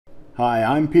Hi,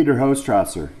 I'm Peter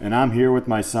Hostrasser, and I'm here with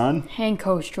my son, Hank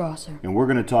Hostrasser. and we're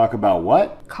going to talk about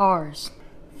what? Cars.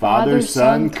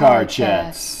 Father-son car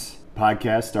chats.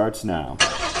 Podcast starts now.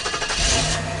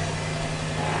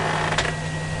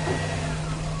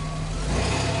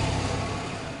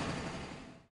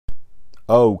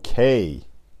 Okay,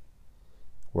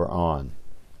 we're on.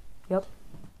 Yep.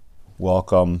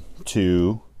 Welcome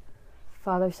to...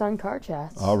 Father-son car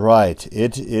chats. All right,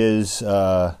 it is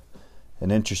an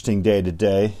interesting day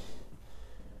today.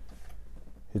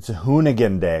 It's a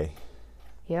Hoonigan Day.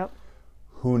 Yep.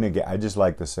 Hoonigan. I just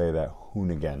like to say that.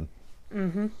 Hoonigan.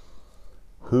 Mm-hmm.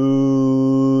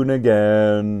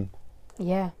 Hoonigan.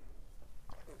 Yeah.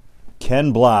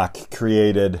 Ken Block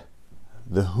created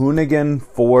the Hoonigan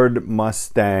Ford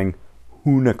Mustang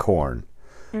Hoonicorn.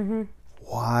 Mm-hmm.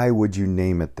 Why would you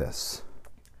name it this?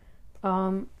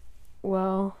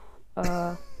 Well,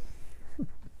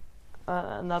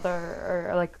 another,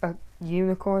 or like a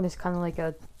unicorn is kind of like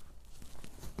a,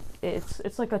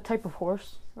 it's like a type of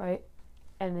horse, right?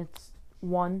 And it's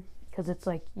one, because it's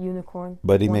like unicorn.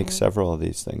 But he one makes head. several of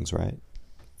these things, right?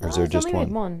 Or is there He's just only one?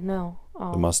 made one, no.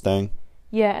 The Mustang?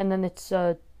 Yeah, and then it's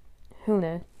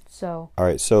Hoona, so. All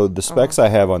right, so the specs I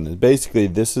have on this, basically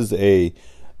this is a,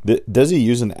 does he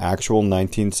use an actual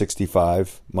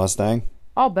 1965 Mustang?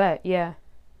 I'll bet, yeah.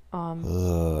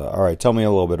 All right, tell me a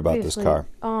little bit about this car.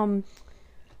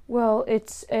 Well,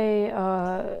 it's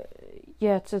a,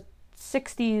 it's a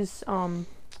 60s,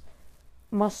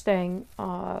 Mustang,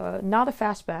 not a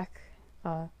fastback,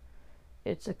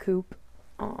 it's a coupe.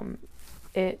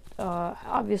 It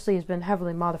obviously has been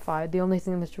heavily modified. The only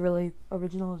thing that's really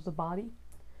original is the body.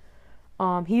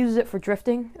 He uses it for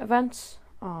drifting events,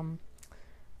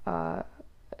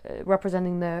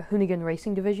 representing the Hoonigan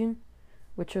Racing Division,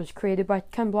 which was created by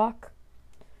Ken Block.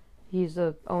 He's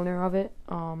the owner of it.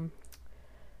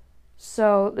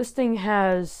 So this thing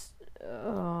has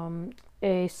a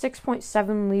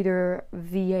 6.7 liter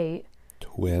V8.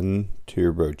 Twin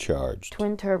turbocharged.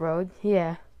 Twin turboed,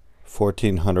 yeah.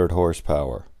 1,400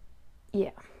 horsepower.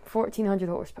 Yeah, 1,400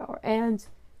 horsepower. And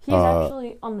he's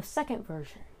actually on the second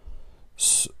version.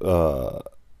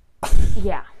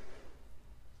 Yeah.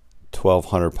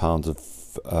 1,200 pounds of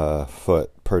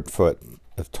per foot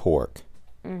of torque.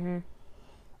 Mm-hmm.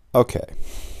 Okay.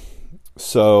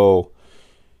 So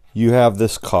you have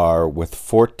this car with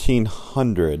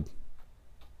 1,400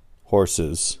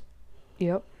 horses.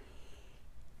 Yep.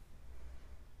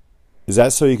 Is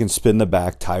that so you can spin the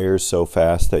back tires so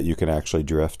fast that you can actually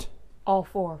drift? All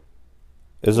four.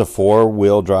 Is a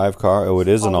four-wheel drive car? Oh, it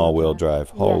is an All-wheel all-wheel drive.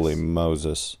 drive. Holy Yes.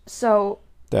 Moses. So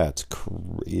That's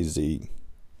crazy.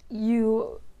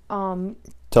 you,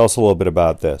 Tell us a little bit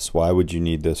about this. Why would you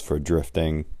need this for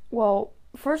drifting? well,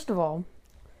 first of all,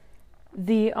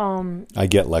 the, I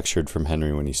get lectured from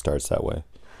Henry when he starts that way.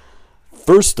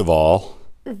 First of all,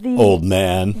 old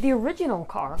man. The original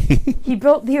car, he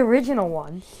built the original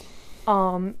one,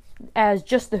 as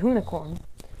just the Hoonicorn.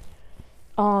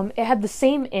 It had the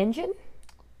same engine,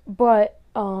 but,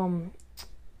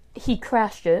 he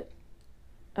crashed it.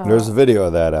 There's a video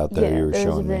of that out there Yeah, you were there's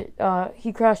showing me.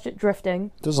 he crashed it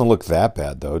drifting. Doesn't look that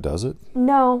bad, though, does it?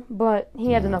 No, but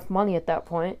he had enough money at that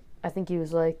point. I think he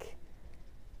was like,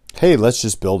 Hey, let's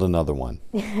just build another one.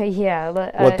 yeah.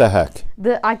 What the heck?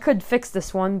 I could fix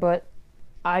this one, but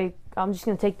I'm just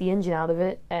going to take the engine out of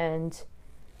it and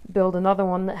build another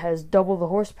one that has double the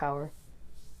horsepower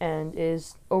and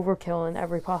is overkill in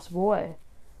every possible way.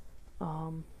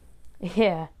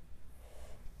 Yeah.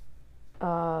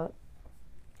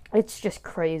 It's just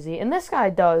crazy. And this guy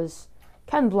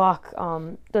Ken Block,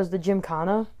 does the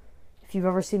Gymkhana. If you've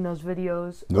ever seen those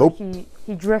videos. Nope.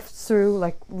 He drifts through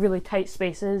like really tight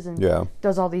spaces and Yeah.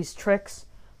 does all these tricks.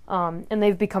 And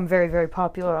they've become very, very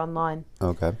popular online.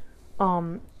 Okay.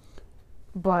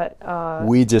 But,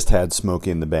 We just had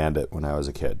Smokey and the Bandit when I was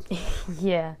a kid.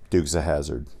 yeah. Dukes of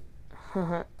Hazzard.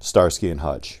 Starsky and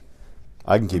Hutch.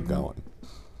 I can keep going.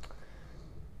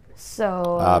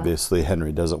 So, Obviously,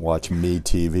 Henry doesn't watch Me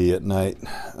TV at night.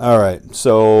 All right,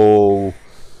 so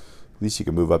at least you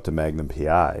can move up to Magnum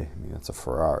PI. I mean, that's a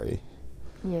Ferrari.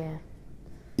 yeah.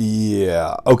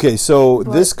 Yeah. Okay, so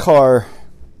this car,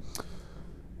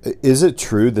 is it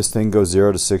true this thing goes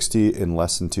 0 to 60 in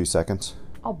less than 2 seconds?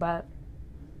 I'll bet.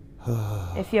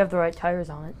 If you have the right tires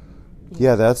on it.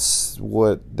 Yeah, that's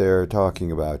what they're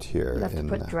talking about here. You have to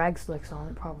put drag slicks on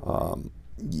it, probably.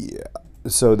 Yeah.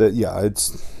 So that, yeah,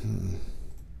 it's...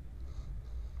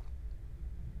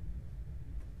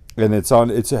 And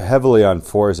it's heavily on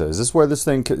Forza. Is this where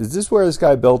this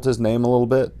guy built his name a little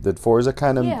bit? Did Forza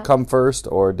kind of come first,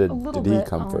 or did he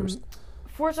come first?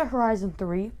 Forza Horizon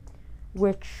 3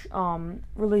 which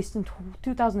released in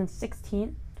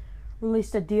 2016,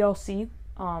 released a DLC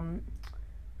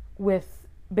with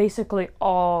basically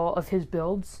all of his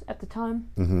builds at the time.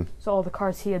 Mm-hmm. So all the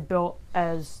cars he had built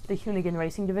as the Hoonigan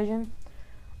Racing Division.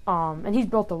 And he's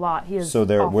built a lot. He has So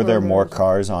were there more off-roaders.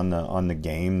 cars on the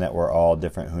game that were all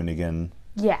different Hoonigan?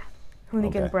 Yeah,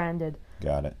 Hoonigan Okay. branded.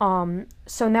 Got it.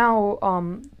 So now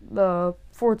the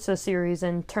Forza series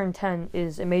and Turn 10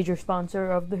 is a major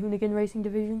sponsor of the Hoonigan Racing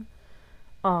Division.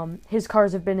 His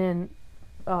cars have been in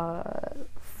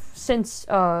since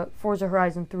Forza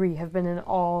Horizon 3 have been in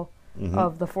all Mm-hmm.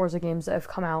 of the Forza games that have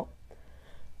come out.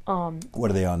 What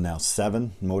are they on now?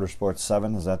 7? Motorsport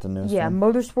 7? Is that the newest Yeah, one?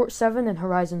 Motorsport 7 and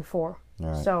Horizon 4. All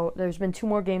right. So there's been 2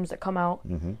 more games that come out,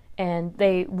 Mm-hmm. and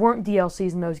they weren't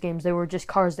DLCs in those games. They were just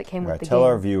cars that came All right. with the Tell game.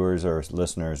 our viewers or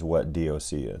listeners what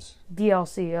DOC is.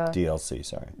 DLC, DLC,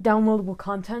 sorry. downloadable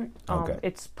content. Okay.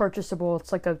 It's purchasable.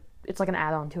 It's like an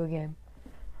add-on to a game.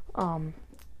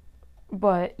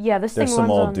 But yeah, this There's thing some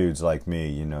runs old on. dudes like me,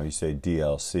 you say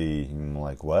DLC, and I'm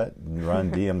like, what? You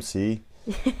run DMC?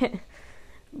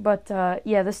 But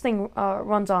yeah, this thing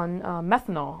runs on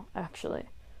methanol actually.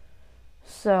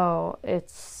 So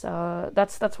it's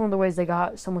that's one of the ways they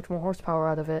got so much more horsepower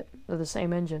out of it. They're the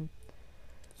same engine.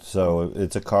 So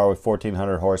it's a car with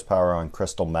 1,400 horsepower on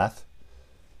crystal meth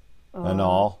and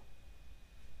all?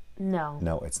 No.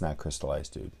 No, it's not crystal ice,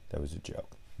 dude. That was a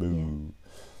joke. Boo. don't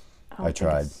I think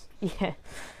tried. it's- Yeah.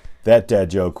 That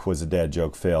dad joke was a dad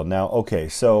joke failed. Now, okay,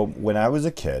 so when I was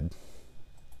a kid,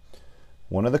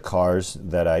 one of the cars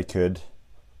that I could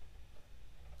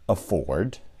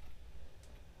afford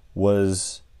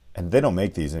was, and they don't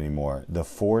make these anymore, the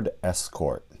Ford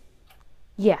Escort,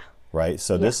 Yeah. right?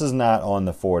 So Yeah. this is not on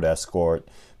the Ford Escort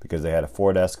because they had a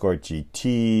Ford Escort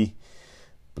GT,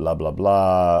 blah, blah,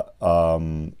 blah.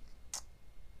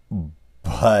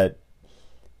 But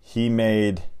he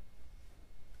made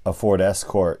a Ford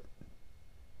Escort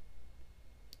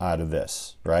out of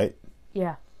this, right?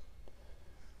 Yeah.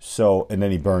 So, and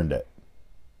then he burned it.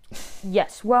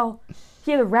 Yes. Well,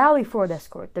 he had a rally Ford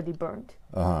Escort that he burned.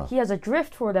 Uh-huh. He has a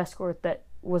drift Ford Escort that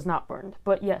was not burned.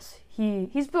 But yes,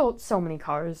 he's built so many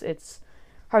cars. It's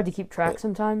hard to keep track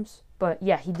sometimes. But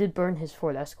yeah, he did burn his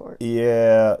Ford Escort.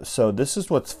 Yeah, so this is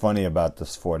what's funny about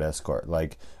this Ford Escort.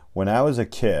 Like, when I was a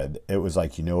kid, it was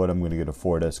like, you know what, I'm going to get a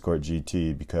Ford Escort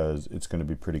GT because it's going to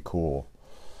be pretty cool.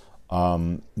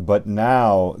 But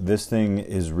now this thing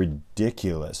is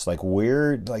ridiculous. Like,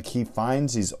 he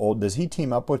finds these old, does he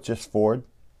team up with just Ford?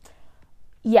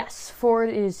 Yes, Ford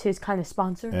is his kind of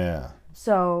sponsor. Yeah.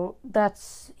 So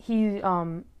that's he's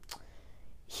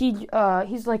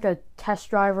like a test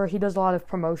driver. He does a lot of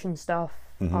promotion stuff.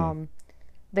 Mm-hmm.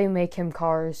 They make him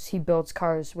cars. He builds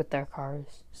cars with their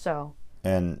cars. So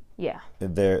And yeah,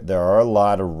 there are a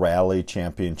lot of rally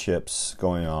championships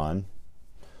going on.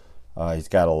 He's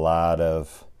got a lot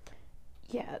of,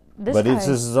 yeah. but it's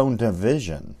his own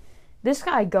division. This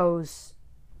guy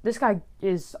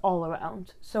is all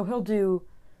around. So he'll do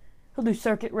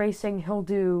circuit racing.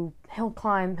 He'll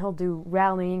climb. He'll do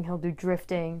rallying. He'll do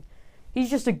drifting. He's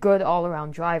just a good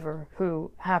all-around driver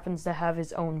who happens to have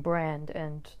his own brand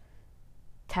and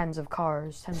tens of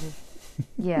cars.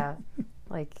 Yeah,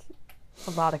 like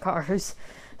a lot of cars.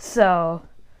 So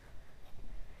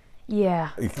yeah.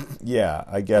 Yeah,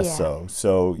 I guess Yeah. so.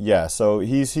 So yeah, so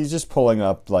he's just pulling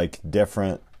up like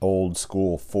different old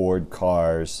school Ford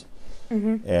cars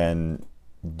and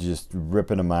just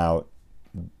ripping them out,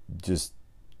 just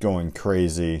going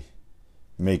crazy,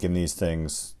 making these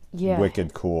things Yeah.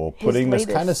 wicked cool, His putting this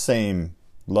latest- kind of same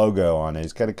logo on it.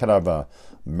 He's got a kind of a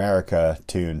America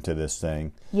tune to this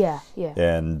thing, Yeah, yeah.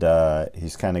 and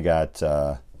he's kind of got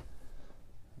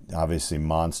obviously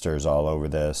Monsters all over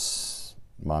this.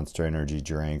 Monster energy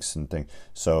drinks and things.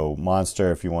 So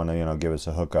Monster, if you want to, give us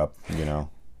a hookup, we're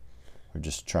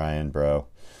just trying, bro.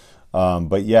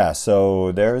 But yeah,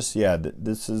 so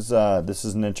this is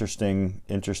an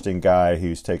interesting guy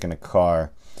who's taking a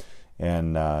car,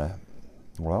 and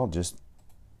just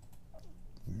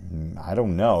I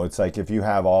don't know. It's like if you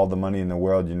have all the money in the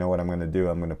world, you know what I'm going to do?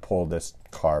 I'm going to pull this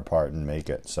car apart and make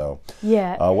it. So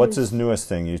Yeah. what's his newest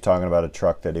thing? You talking about a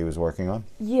truck that he was working on?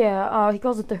 Yeah, he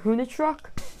calls it the Hoona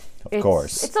truck. Of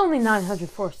course. It's only 900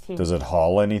 horsepower. Does it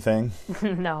haul anything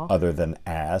No. other than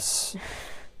ass?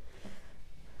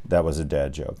 That was a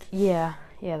dad joke. Yeah,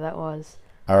 that was.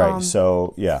 All right,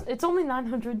 so yeah. It's only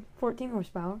 914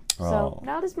 horsepower, Oh. so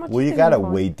not as much. Well, you as got to the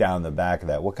one. weight down the back of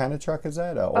that. What kind of truck is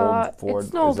that? An old Ford?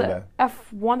 It's an old Is it a-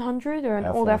 F100 or an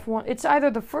old F1. F1. It's either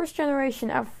the first generation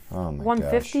Oh my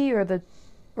F150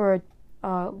 or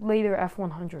a later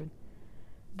F100.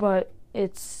 But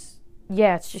it's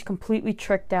yeah, it's just completely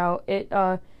tricked out. It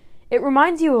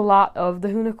reminds you a lot of the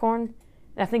Hoonicorn.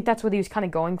 And I think that's what he was kind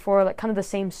of going for, like kind of the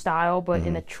same style, but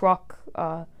in a truck,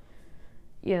 a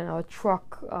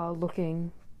truck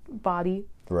looking body.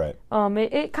 Right.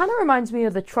 It kind of reminds me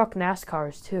of the truck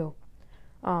NASCARs too,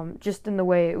 just in the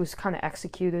way it was kind of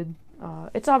executed.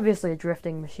 It's obviously a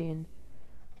drifting machine,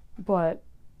 but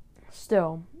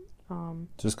still. So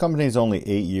this company is only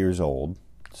 8 years old.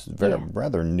 It's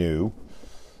rather new.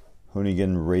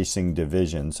 Hoonigan Racing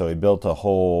Division. So he built a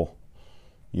whole,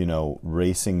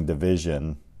 racing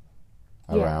division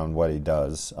around what he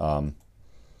does.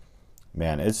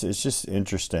 Man, it's just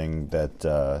interesting that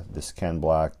this Ken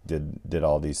Block did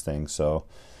all these things. So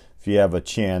if you have a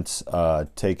chance,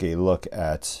 take a look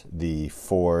at the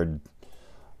Ford.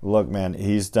 Look, man,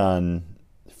 he's done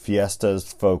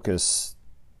Fiestas, Focus,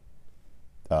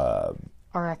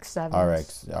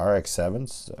 RX-7s.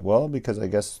 RX-7s. Well, because I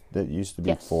guess that used to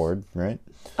be Ford, right?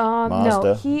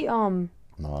 Mazda. No,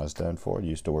 Mazda and Ford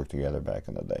used to work together back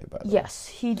in the day. By the way. Yes,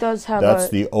 he does have. That's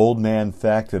the old man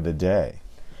fact of the day.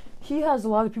 He has a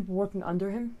lot of people working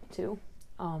under him too,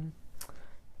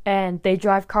 and they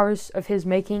drive cars of his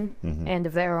making and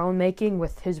of their own making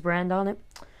with his brand on it.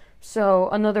 So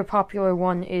another popular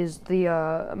one is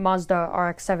the Mazda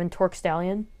RX-7 Torque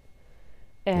Stallion.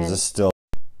 And is this still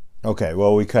okay?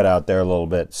 Well, we cut out there a little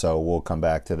bit, so we'll come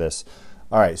back to this.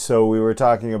 All right, so we were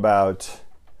talking about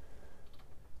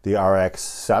the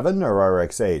RX-7 or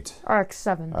RX-8?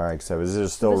 RX-7. RX-7. Is it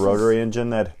still rotary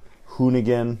engine that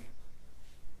Hoonigan?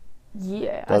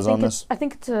 Yeah, does on this? I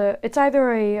think it's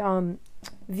either a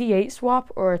V8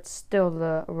 swap or it's still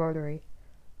the rotary.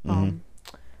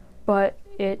 But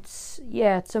it's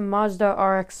a Mazda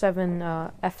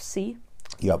RX-7 FC.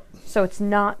 Yep. So it's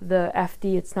not the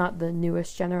FD. It's not the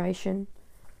newest generation.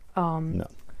 No.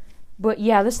 But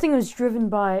yeah, this thing was driven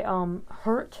by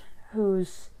Hurt,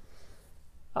 who's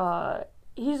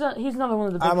he's another one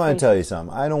of the big I'm going to tell you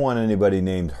something. I don't want anybody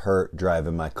named Hurt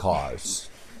driving my cars.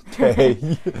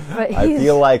 Okay. I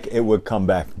feel like it would come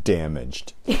back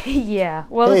damaged. Yeah.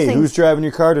 Well, hey, who's driving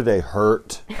your car today?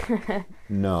 Hurt.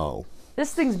 No.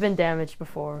 This thing's been damaged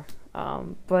before.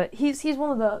 But he's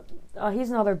one of the he's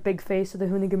another big face of the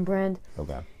Hoonigan brand.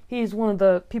 Okay. He's one of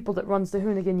the people that runs the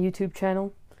Hoonigan YouTube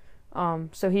channel.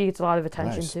 So he gets a lot of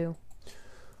attention too.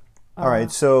 All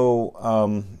right.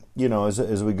 So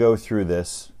as we go through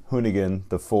this, Hoonigan,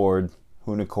 the Ford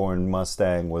Hoonicorn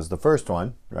Mustang was the first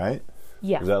one, right?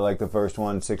 Yeah. Was that like the first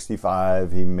one?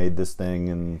 65. He made this thing,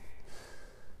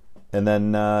 and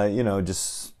then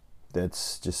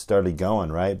it's just started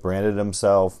going, right? Branded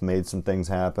himself, made some things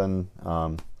happen.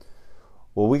 Well,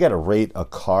 we got to rate a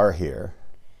car here,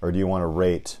 or do you want to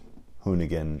rate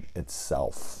Hoonigan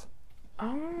itself?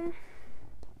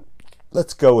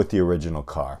 Let's go with the original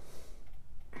car.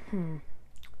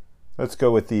 Let's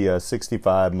go with the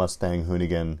 65 Mustang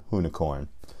Hoonigan Hoonicorn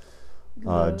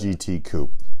GT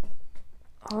Coupe.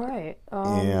 All right.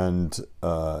 And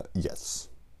yes,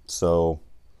 so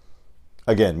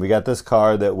again, we got this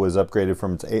car that was upgraded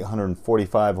from its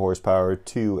 845 horsepower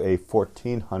to a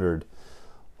 1400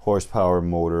 horsepower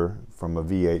motor, from a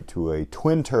V8 to a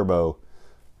twin turbo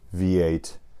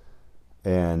V8,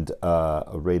 and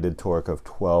a rated torque of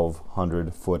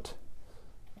 1200 foot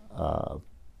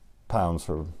pounds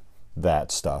for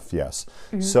that stuff. Yes.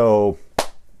 So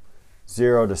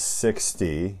 0 to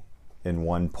 60 in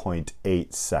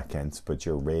 1.8 seconds, but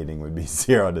your rating would be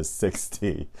 0 to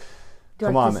 60. Do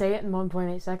I have to say it in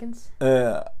 1.8 seconds?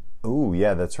 Ooh,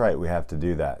 yeah, that's right. We have to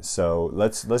do that. So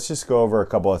let's just go over a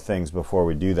couple of things before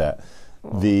we do that.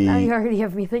 Well, now you already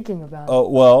have me thinking about it. Oh,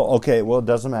 well, okay. Well, it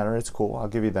doesn't matter. It's cool. I'll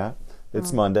give you that.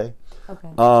 It's Monday. Okay.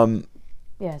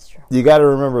 Yeah, it's true. You got to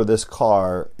remember, this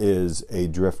car is a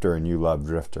drifter, and you love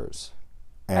drifters.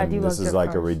 And I do love this is drift like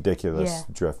a cars. ridiculous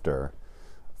drifter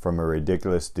from a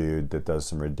ridiculous dude that does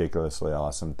some ridiculously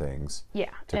awesome things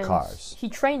to cars. He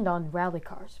trained on rally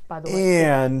cars, by the way.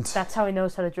 And that's how he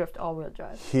knows how to drift all-wheel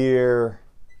drive. Here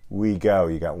we go.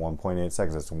 You got 1.8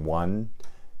 seconds. That's 1,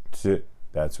 2.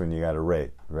 That's when you got to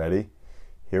rate. Ready?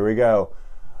 Here we go.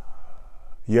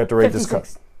 You have to rate 56.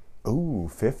 this car. Ooh,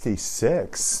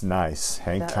 56. Nice.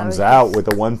 Hank comes out with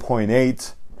a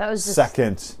 1.8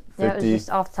 second. That was just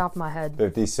off the top of my head.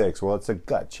 56. Well, it's a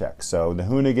gut check. So the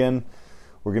Hoonigan,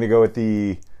 we're going to go with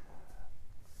the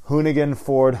Hoonigan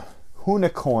Ford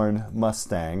Hoonicorn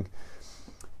Mustang.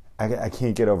 I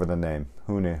can't get over the name.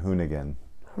 Hoonigan.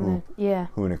 Yeah.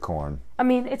 Hoonicorn. I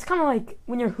mean, it's kind of like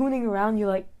when you're hooning around, you're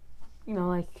like,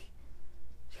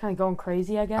 kind of going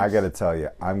crazy, I guess. I got to tell you,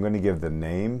 I'm going to give the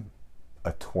name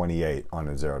a 28 on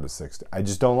a 0 to 60. I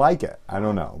just don't like it. I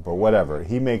don't know, but whatever.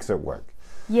 He makes it work.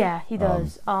 Yeah, he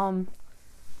does.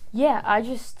 Yeah, I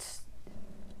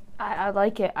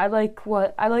like it. I like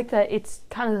that it's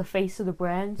kind of the face of the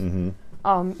brand.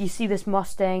 You see this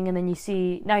Mustang, and then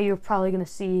now you're probably gonna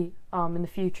see in the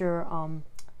future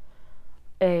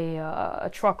a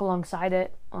truck alongside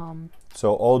it.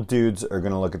 So old dudes are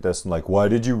going to look at this and like, why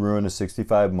did you ruin a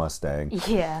 65 Mustang?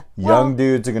 Yeah. Young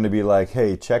dudes are going to be like,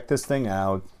 hey, check this thing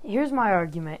out. Here's my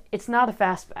argument. It's not a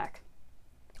fastback.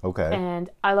 Okay. And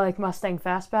I like Mustang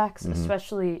fastbacks,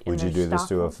 especially in Would their you do this stock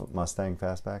to a form. Mustang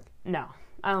fastback? No,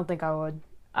 I don't think I would.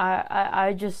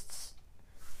 I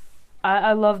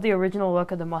love the original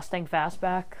look of the Mustang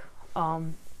fastback.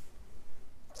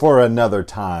 For another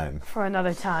time. For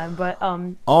another time, but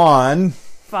On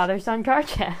father-son car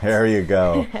chat. There you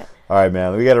go. All right,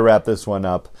 man. We got to wrap this one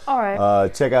up. All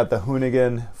right. Check out the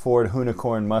Hoonigan Ford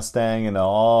Hoonicorn Mustang and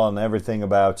everything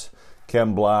about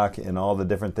Ken Block and all the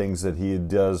different things that he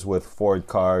does with Ford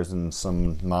cars and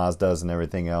some Mazdas and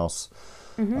everything else.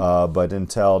 But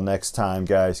until next time,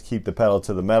 guys, keep the pedal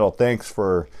to the metal. Thanks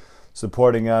for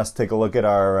supporting us. Take a look at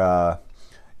our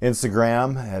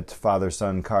Instagram at Father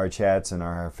Son Car Chats and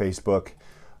our Facebook.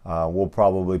 We'll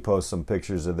probably post some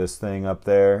pictures of this thing up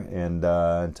there. And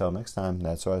until next time,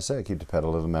 that's what I say. Keep the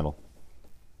pedal to the metal.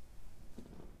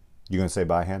 You going to say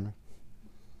bye, Henry?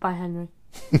 Bye, Henry.